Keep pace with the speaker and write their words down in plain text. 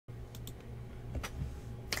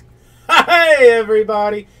Hey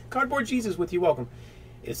everybody, Cardboard Jesus with you. Welcome.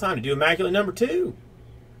 It's time to do Immaculate number 2.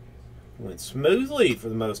 Went smoothly for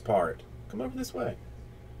the most part. Come over this way.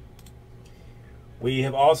 We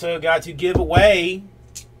have also got to give away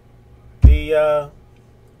the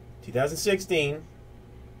 2016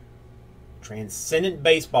 Transcendent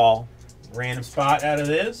Baseball random spot out of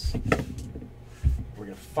this. We're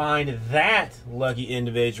gonna find that lucky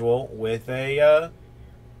individual with a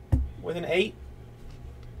with an 8.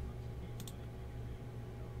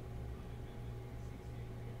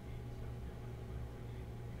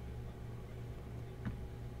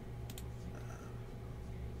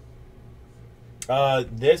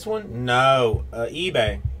 This one? No.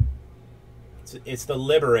 eBay. It's the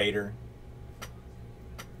Liberator.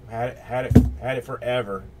 Had it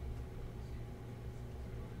forever.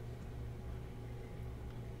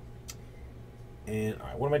 And all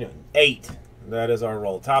right, what am I doing? 8. That is our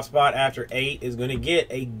roll. Top spot after 8 is going to get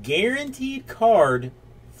a guaranteed card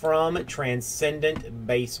from Transcendent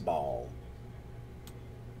Baseball.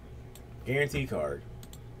 Guaranteed card.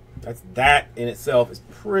 That in itself is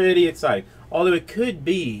pretty exciting. Although it could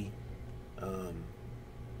be, trying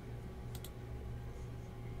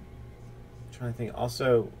to think.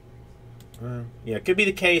 Also, yeah, it could be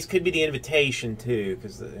the case. Could be the invitation too,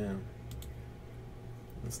 because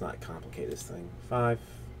let's not complicate this thing. 5,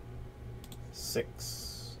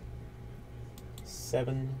 6,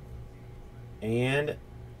 7, and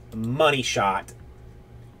money shot.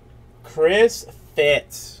 Chris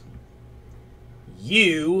Fitz,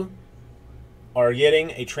 you are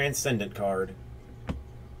getting a Transcendent card.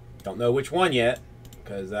 Don't know which one yet,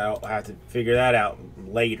 because I'll have to figure that out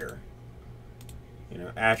later. You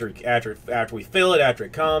know, after we fill it, after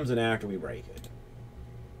it comes, and after we break it.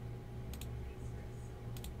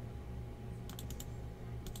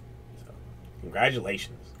 So,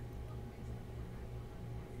 congratulations.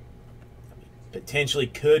 I mean, potentially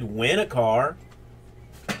could win a car.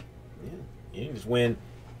 Yeah, you didn't just win.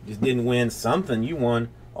 Just didn't win something. You won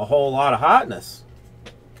a whole lot of hotness.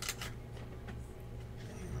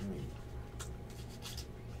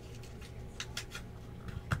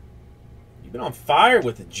 You've been on fire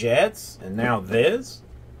with the Jets, and now this.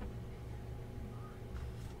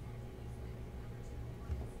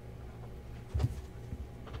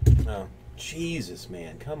 Oh, Jesus,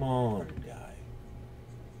 man. Come on, guy.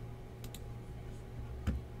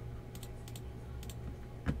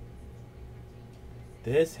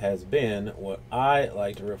 This has been what I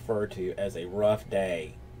like to refer to as a rough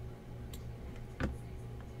day. A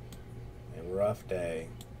rough day.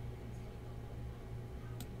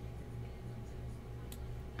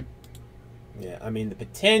 Yeah, I mean, the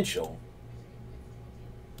potential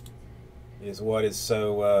is what is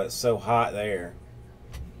so so hot there.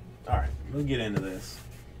 All right, we'll get into this.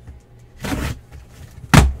 I'm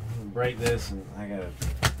gonna break this, and I gotta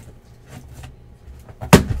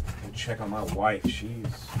check on my wife. She's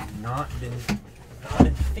not been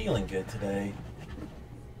feeling good today,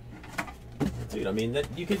 dude. I mean, that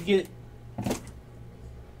you could get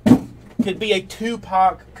could be a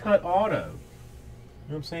Tupac cut auto. You know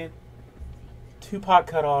what I'm saying? Tupac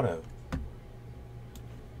cut auto.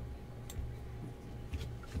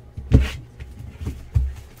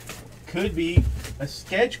 Could be a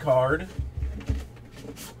sketch card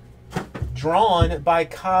drawn by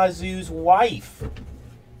Kazu's wife.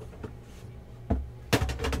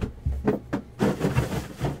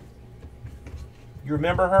 You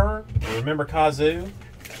remember her? You remember Kazu?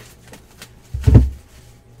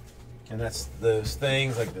 And that's those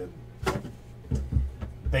things like the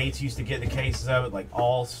Bates used to get the cases of it, like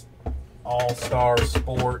All-Star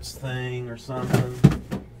Sports thing or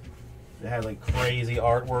something. It had like crazy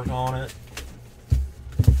artwork on it.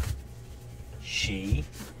 She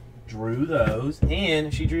drew those,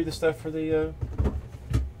 and she drew the stuff for the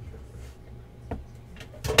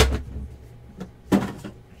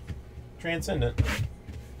Transcendent.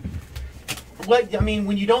 What, I mean,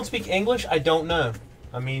 when you don't speak English, I don't know.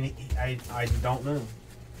 I mean, I don't know.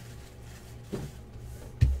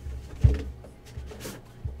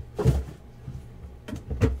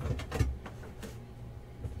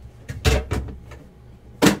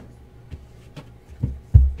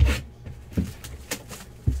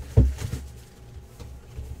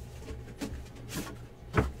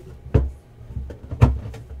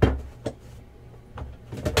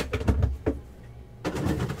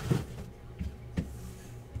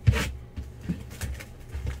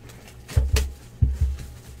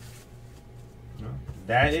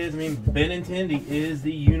 That is, I mean, Benintendi is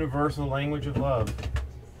the universal language of love.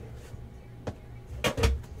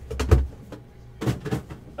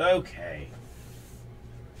 Okay.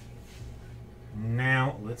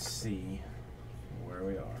 Now, let's see.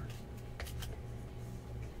 where we are.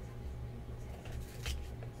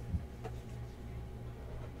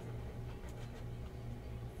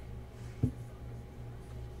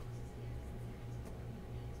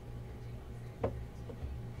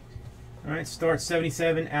 All right, start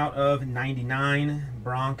 77 out of 99.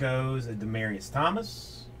 Broncos, Demaryius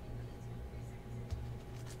Thomas.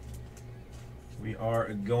 We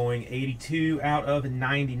are going 82 out of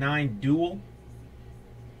 99 dual.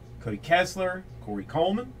 Cody Kessler, Corey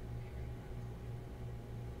Coleman.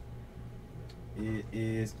 It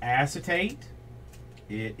is acetate.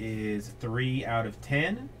 It is 3 out of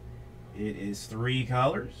 10. It is 3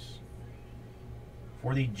 colors.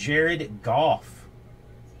 For the Jared Goff.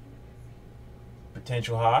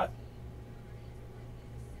 Potential hot.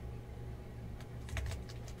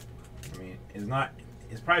 I mean, it's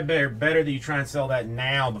probably better that you try and sell that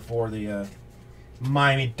now before the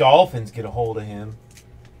Miami Dolphins get a hold of him.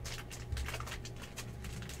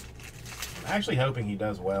 I'm actually hoping he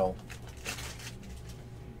does well.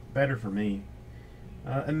 Better for me.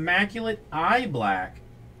 Immaculate Eye Black.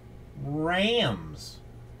 Rams.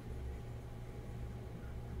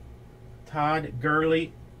 Todd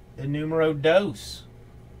Gurley. The numero dos.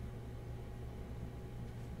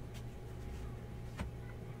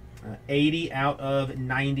 80 out of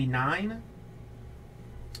 99.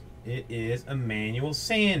 It is Emmanuel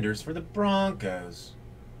Sanders for the Broncos.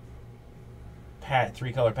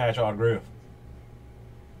 3-color patch autograph.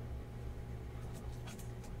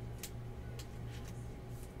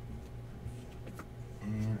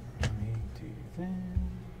 And let me do this.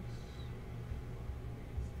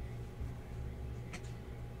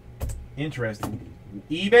 Interesting.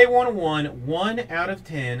 eBay 101, 1 out of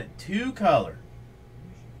 10, 2-color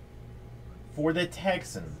for the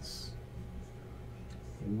Texans.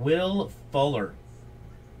 Will Fuller.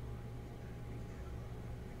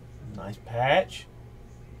 Nice patch.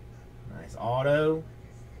 Nice auto.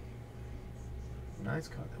 Nice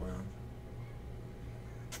cut. Well,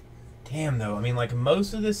 damn though. I mean, like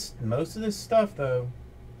most of this stuff though.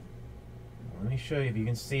 Let me show you if you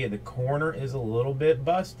can see it. The corner is a little bit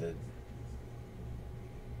busted.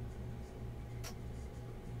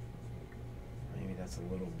 That's a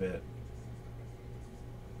little bit.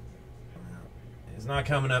 It's not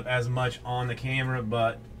coming up as much on the camera,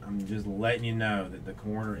 but I'm just letting you know that the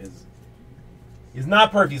corner is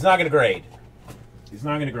not perfect. He's not going to grade. He's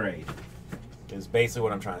not going to grade. Is basically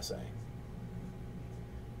what I'm trying to say.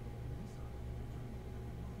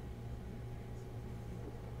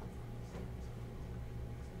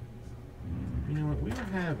 You know what? We were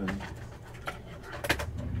having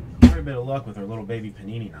quite a bit of luck with our little baby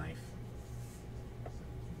panini knife.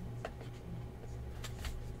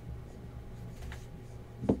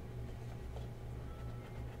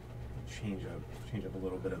 Change up a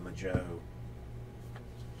little bit of Majo.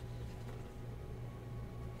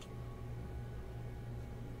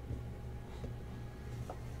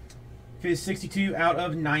 Fizz 62 out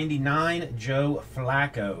of 99, Joe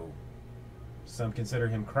Flacco. Some consider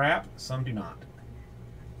him crap, some do not.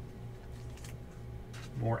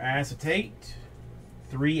 More acetate.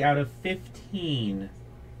 3 out of 15,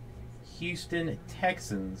 Houston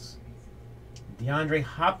Texans. DeAndre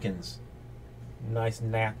Hopkins. Nice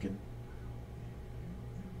napkin.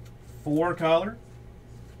 4-color.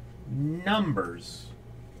 Numbers.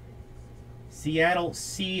 Seattle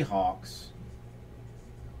Seahawks.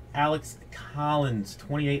 Alex Collins,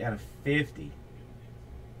 28 out of 50.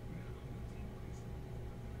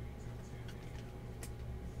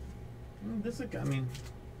 I mean,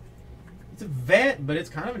 it's a vet, but it's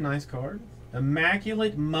kind of a nice card.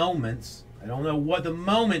 Immaculate Moments. I don't know what the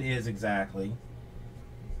moment is exactly.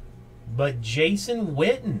 But Jason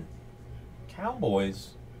Witten,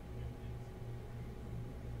 Cowboys.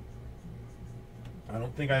 I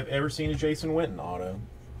don't think I've ever seen a Jason Witten auto.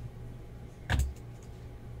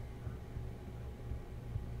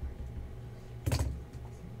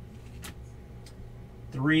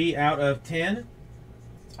 Three out of 10.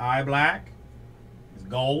 It's eye black. It's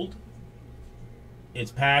gold.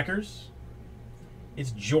 It's Packers.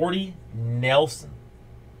 It's Jordy Nelson.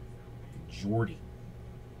 Jordy.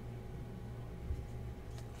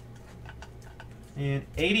 And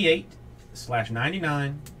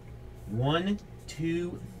 88/99. 1,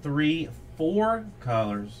 2, 3, 4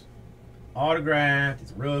 colors. Autographed.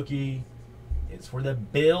 It's rookie. It's for the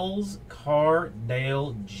Bills,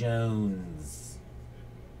 Cardale Jones.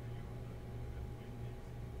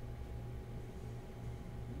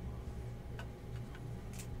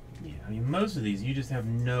 Yeah, I mean, most of these, you just have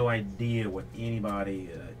no idea what anybody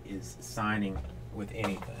is signing with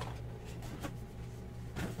anything.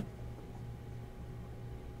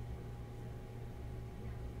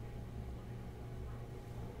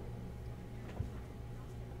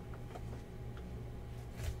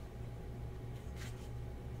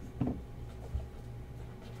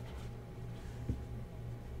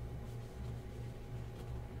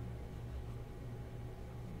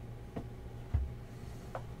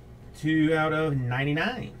 2 out of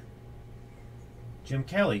 99. Jim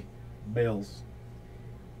Kelly, Bills.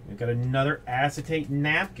 We've got another acetate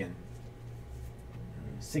napkin.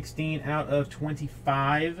 16 out of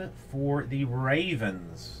 25 for the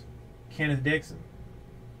Ravens. Kenneth Dixon.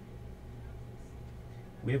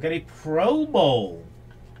 We've got a Pro Bowl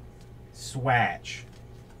swatch.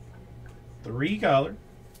 3 color.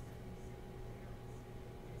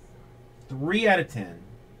 3 out of 10.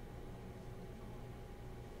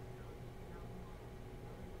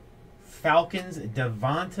 Falcons,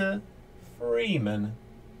 Devonta Freeman.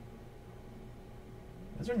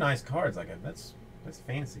 Those are nice cards. Like that's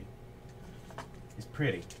fancy. It's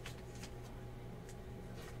pretty.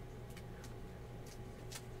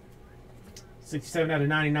 $67 out of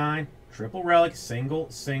 99. Triple relic,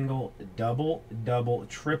 single, double,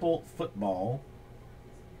 triple football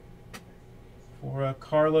for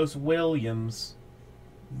Carlos Williams.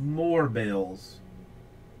 More Bills.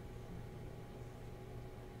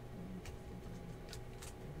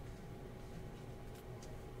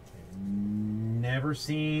 Never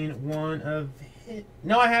seen one of his.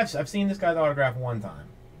 No, I have. I've seen this guy's autograph one time.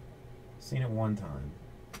 Seen it one time.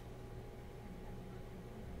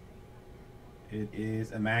 It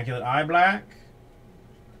is Immaculate Eye Black.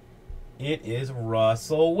 It is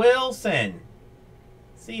Russell Wilson.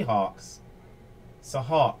 Seahawks.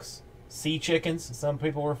 Seahawks. Sea chickens, some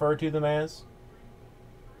people refer to them as.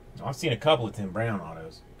 I've seen a couple of Tim Brown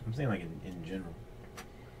autos. I'm saying like in general.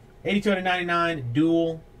 82 out of 99.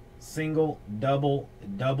 Dual. Single, double,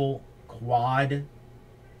 quad.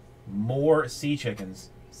 More Sea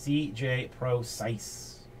Chickens. CJ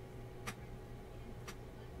Precise.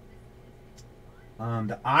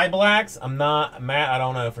 The Eye Blacks, I'm not, Matt, I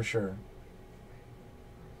don't know for sure.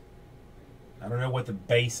 I don't know what the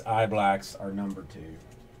base Eye Blacks are numbered to.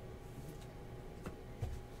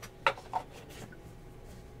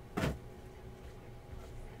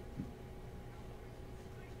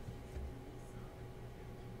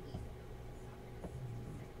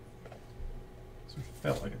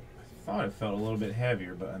 Felt like I thought it felt a little bit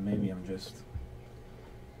heavier, but maybe I'm just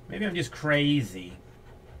crazy.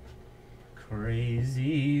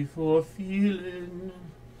 Crazy for feeling.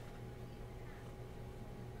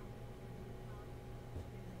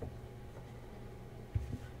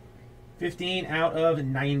 $15 out of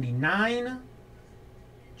 99.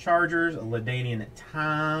 Chargers, LaDainian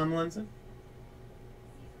Tomlinson.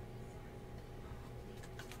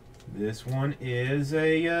 This one is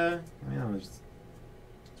a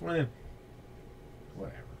one of them,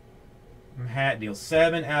 whatever. Hat deal.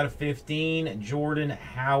 7 out of 15. Jordan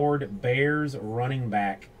Howard, Bears running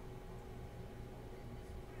back.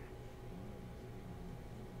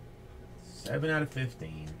 7 out of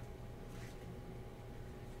 15.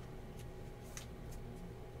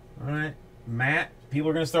 All right, Matt. People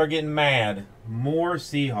are going to start getting mad. More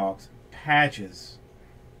Seahawks. Patches.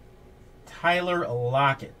 Tyler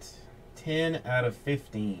Lockett. 10 out of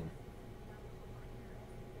 15.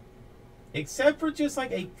 Except for just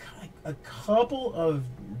like a couple of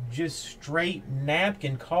just straight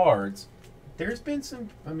napkin cards, there's been some,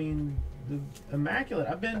 I mean, the Immaculate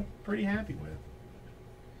I've been pretty happy with.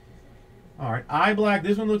 All right, Eye Black.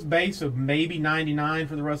 This one looks base, so maybe 99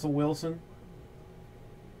 for the Russell Wilson.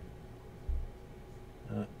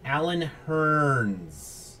 Alan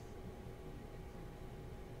Hearns.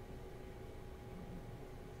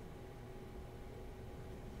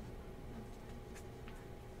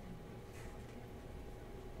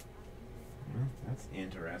 That's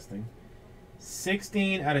interesting.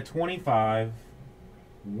 16 out of 25.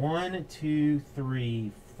 1, 2,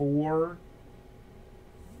 3, 4,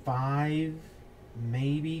 5,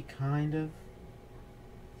 maybe, kind of.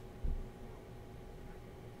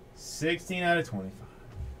 16 out of 25.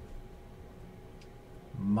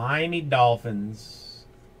 Miami Dolphins.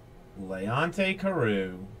 Leonte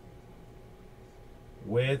Carew.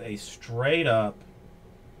 With a straight up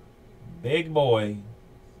big boy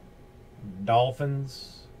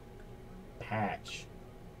Dolphins patch.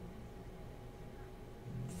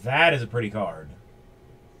 That is a pretty card.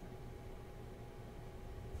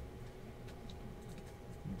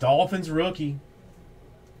 Dolphins rookie.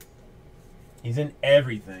 He's in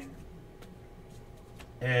everything.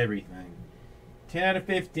 Everything. 10 out of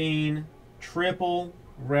 15. Triple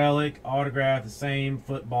relic autograph. The same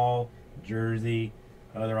football jersey.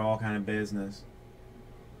 Other all kind of business.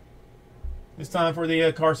 It's time for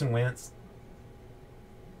the Carson Wentz.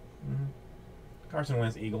 Carson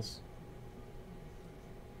Wentz, Eagles.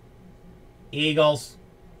 Eagles.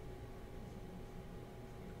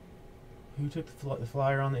 Who took the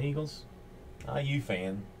flyer on the Eagles? You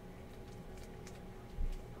fan.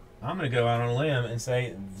 I'm going to go out on a limb and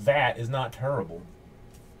say that is not terrible.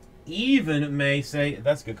 Even may say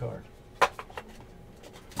that's a good card.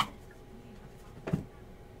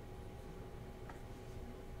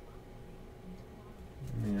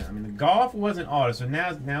 Yeah, I mean the golf wasn't auto, so now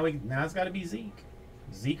it's got to be Zeke.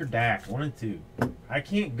 Zeke or Dak, 1 and 2. I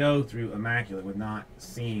can't go through Immaculate with not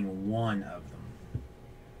seeing one of them.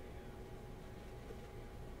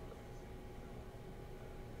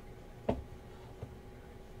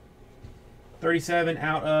 $37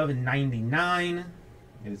 out of 99.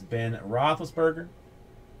 It has been Roethlisberger.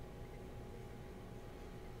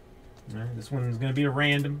 All right, this one's going to be a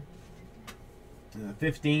random.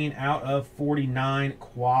 15 out of 49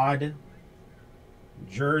 quad.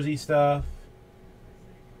 Jersey stuff.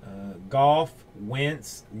 Golf,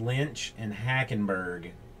 Wentz, Lynch, and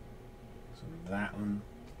Hackenberg. So that one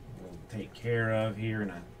we'll take care of here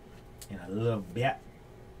in a little bit.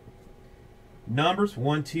 Numbers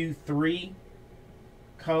 1, 2, 3.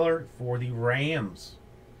 Color for the Rams.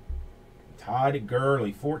 Todd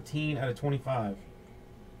Gurley, 14 out of 25.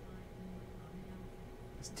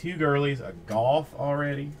 It's 2 Gurleys, a golf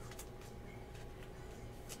already.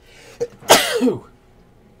 Excuse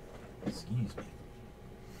me.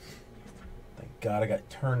 Thank God I got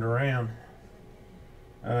turned around.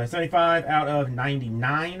 75 out of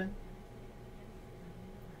 99.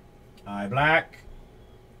 Eye black.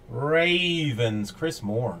 Ravens, Chris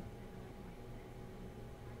Moore.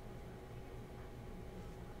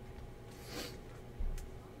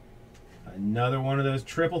 Another one of those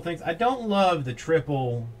triple things. I don't love the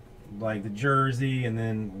triple, like the jersey and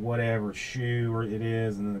then whatever shoe or it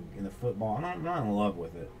is and the football. I'm not in love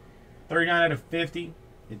with it. 39 out of 50.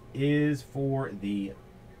 It is for the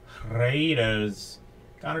Raiders.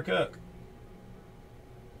 Connor Cook.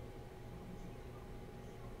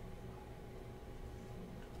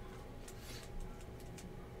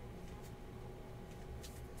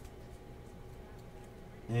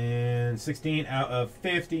 And 16 out of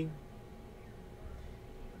 50.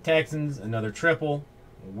 Texans, another triple.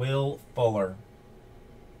 Will Fuller.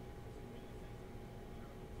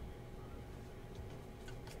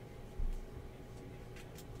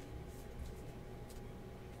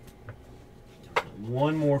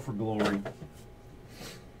 One more for glory.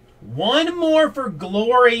 One more for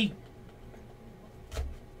glory.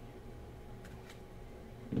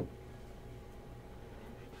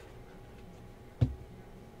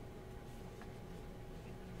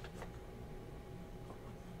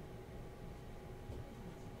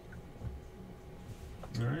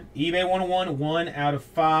 All right. eBay 101, 1 out of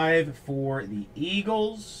 5 for the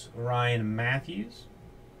Eagles. Ryan Matthews.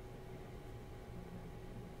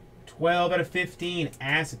 12 out of 15,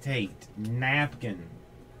 acetate, napkin,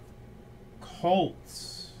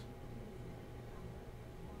 Colts,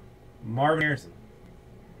 Marvin Harrison.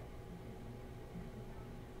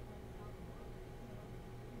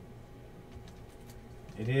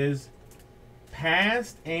 It is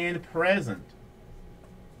past and present.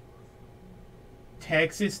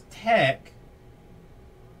 Texas Tech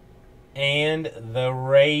and the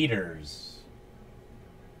Raiders.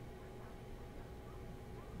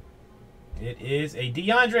 It is a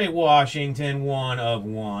DeAndre Washington 1 of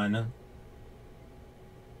 1.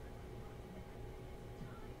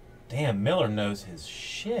 Damn, Miller knows his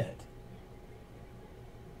shit.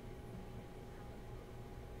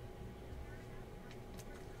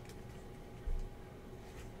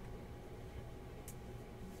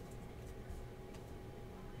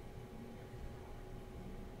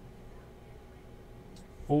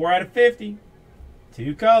 Four out of 50.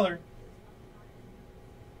 2 color.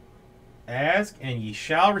 Ask and ye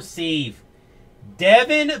shall receive.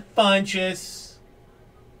 Devin Funchess.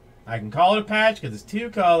 I can call it a patch because it's 2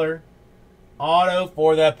 color. Auto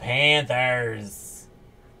for the Panthers.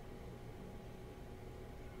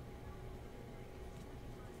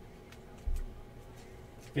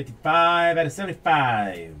 $55 out of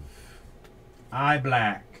 75. Eye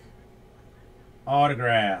black.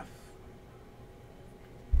 Autograph.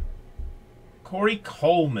 Corey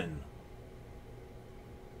Coleman.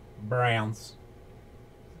 Browns.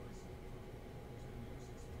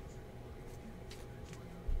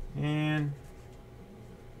 And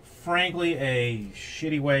frankly, a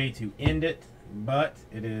shitty way to end it, but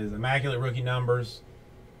it is Immaculate rookie numbers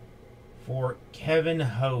for Kevin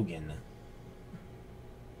Hogan.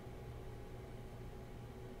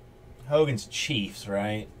 Hogan's Chiefs,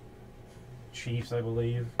 right? Chiefs, I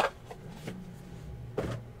believe. All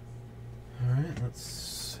right,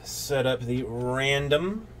 let's set up the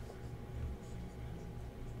random.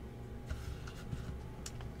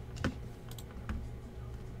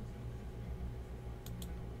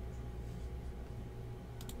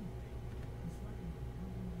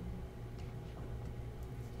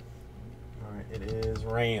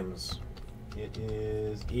 Rams. It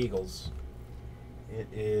is Eagles. It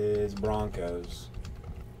is Broncos.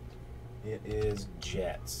 It is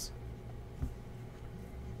Jets.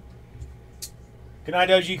 Good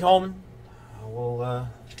night, OG Coleman. We'll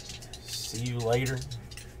see you later.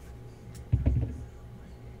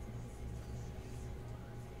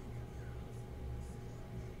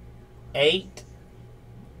 Eight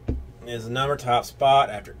is the number, top spot.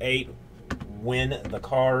 After 8, win the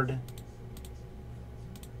card.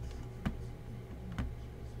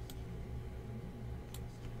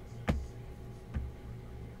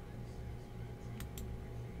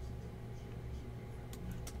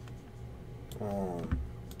 Um,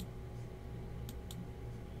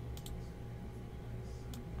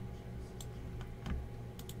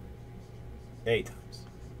 8 times.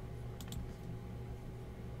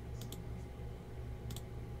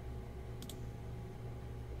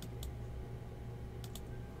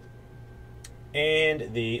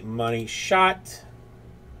 And the money shot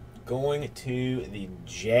going to the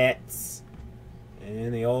Jets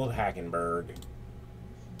in the old Hackenberg.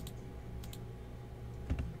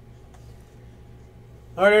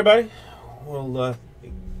 All right, everybody. We'll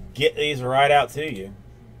get these right out to you.